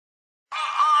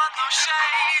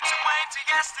shades away to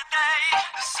yesterday.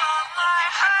 The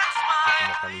sunlight hurts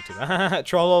my On YouTube.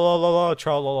 Trollolololo,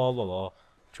 trollolololo,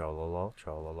 trollolo,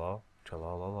 trollolo,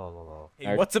 trollolololo.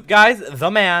 Hey, what's up, guys? The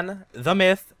man, the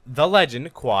myth, the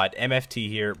legend, Quad MFT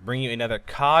here, bringing you another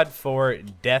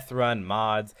COD4 Deathrun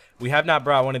mods. We have not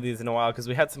brought one of these in a while because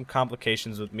we had some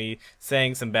complications with me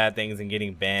saying some bad things and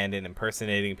getting banned and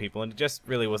impersonating people, and it just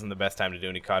really wasn't the best time to do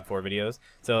any COD4 videos.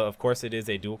 So, of course, it is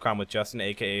a dual com with Justin,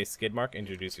 aka Skidmark.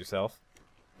 Introduce yourself.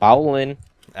 Bowlin.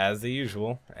 As the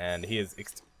usual, and he is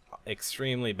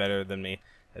extremely better than me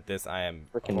at this. I am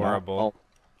horrible.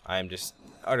 I am just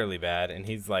utterly bad, and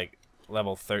he's like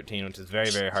level 13, which is very,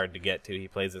 very hard to get to. He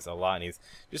plays this a lot, and he's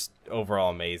just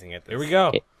overall amazing at this. Here we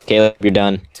go. Caleb, you're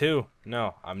done. 2.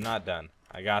 No, I'm not done.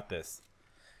 I got this.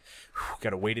 Whew,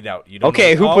 gotta wait it out. You don't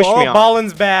okay, know. who pushed me off?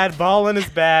 Ballin's bad. Ballin is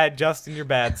bad. Justin, you're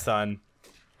bad, son.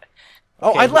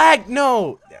 Oh, I lagged.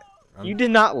 No. You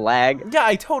did not lag. Yeah,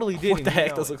 I totally did. What the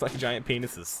heck? Those look like giant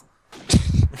penises.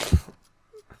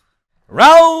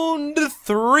 Round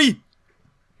 3.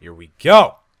 Here we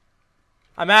go.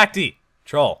 I'm Acty.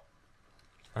 Troll.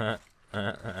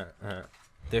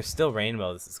 There's still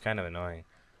rainbow. This is kind of annoying.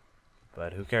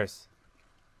 But who cares?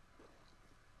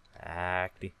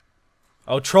 Acty.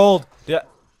 Oh, trolled. Yeah.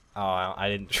 Oh, I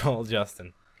didn't troll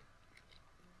Justin.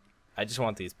 I just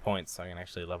want these points so I can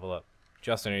actually level up.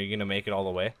 Justin, are you going to make it all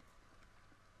the way?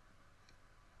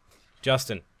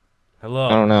 Justin. Hello.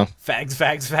 I don't know. Fags,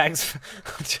 fags, fags.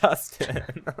 Justin.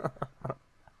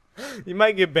 You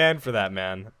might get banned for that,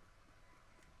 man.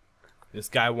 This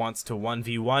guy wants to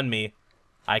 1v1 me.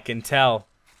 I can tell.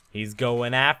 He's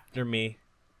going after me.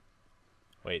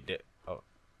 Wait,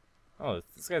 oh,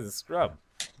 this guy's a scrub.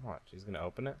 Watch, he's gonna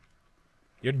open it.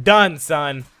 You're done,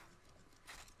 son.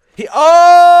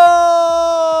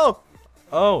 Oh!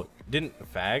 Oh, didn't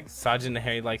fags? Sergeant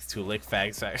Harry likes to lick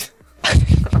fags, fags.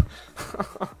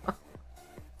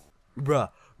 Bruh,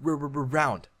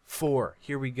 round 4.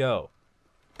 Here we go.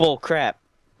 Bull crap.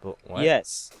 What?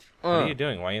 Yes. What are you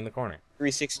doing? Why are you in the corner?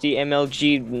 360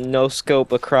 MLG no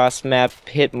scope across map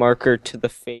hit marker to the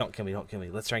face. Don't kill me, don't kill me.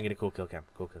 Let's try and get a cool kill cam.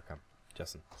 Cool kill cam.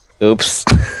 Justin. Oops.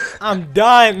 I'm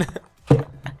done. I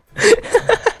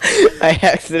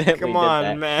accidentally Come did on,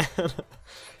 that. man.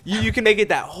 You can make it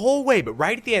that whole way, but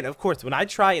right at the end, of course, when I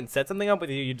try and set something up with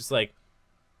you, you're just like,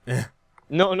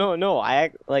 No.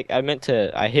 I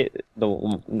hit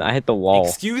the wall.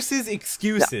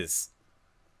 Excuses.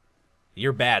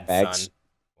 You're bad, Bags. son.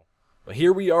 But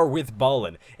here we are with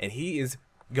Ballin, and he is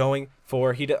going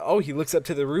for he looks up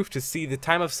to the roof to see the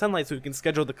time of sunlight so he can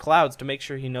schedule the clouds to make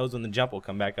sure he knows when the jump will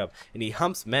come back up. And he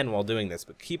humps men while doing this,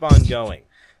 but keep on going.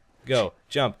 Go,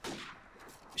 jump.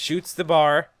 Shoots the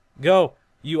bar. Go.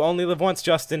 You only live once,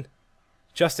 Justin.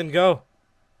 Justin, go.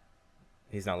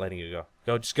 He's not letting you go.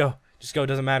 Go, just go. Just go,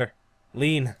 doesn't matter.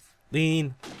 Lean.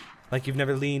 Lean. Like you've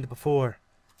never leaned before.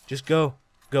 Just go.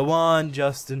 Go on,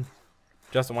 Justin.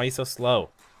 Justin, why are you so slow?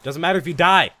 Doesn't matter if you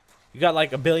die. You got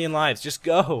like 1 billion lives. Just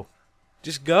go.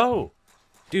 Just go.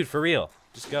 Dude, for real.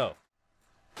 Just go.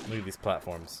 Look at these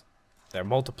platforms. They're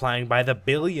multiplying by the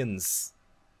billions.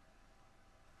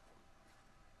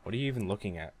 What are you even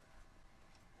looking at?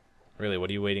 Really, what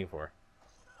are you waiting for?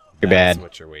 You're That's bad.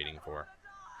 what you're waiting for.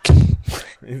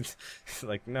 He's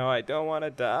like, no, I don't want to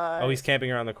die. Oh, he's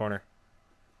camping around the corner.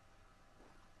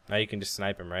 Now you can just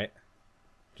snipe him, right?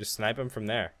 Just snipe him from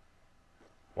there.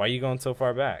 Why are you going so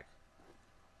far back?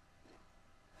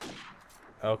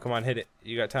 Oh, come on, hit it.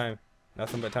 You got time.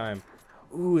 Nothing but time.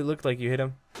 Ooh, it looked like you hit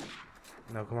him.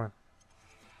 No, come on.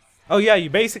 Oh, yeah, you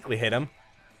basically hit him.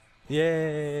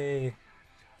 Yay.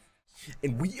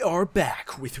 And we are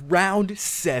back with round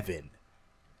 7.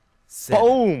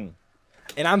 Boom.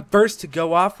 And I'm first to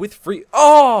go off with free.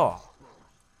 Oh!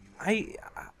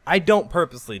 I don't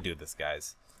purposely do this,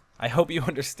 guys. I hope you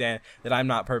understand that I'm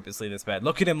not purposely this bad.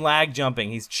 Look at him lag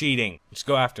jumping. He's cheating. Just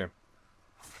go after him.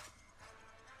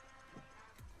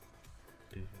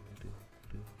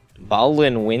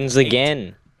 Bowlin wins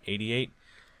again. 88.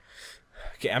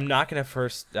 Okay, I'm not going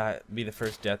to be the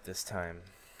first death this time.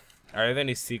 Are there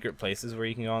any secret places where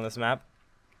you can go on this map?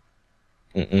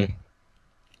 Mm-mm.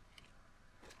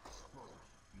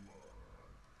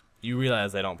 You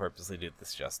realize I don't purposely do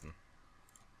this, Justin.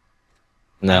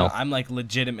 No. I'm like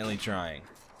legitimately trying.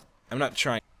 I'm not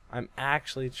trying. I'm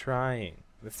actually trying.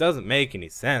 This doesn't make any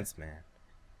sense, man.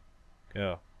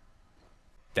 Go.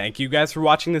 Thank you guys for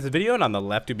watching this video, and on the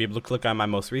left you'll be able to click on my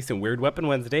most recent Weird Weapon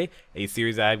Wednesday, a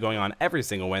series I have going on every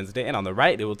single Wednesday, and on the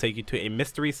right it will take you to a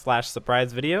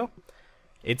mystery/surprise video.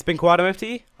 It's been Quad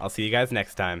MFT. I'll see you guys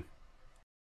next time.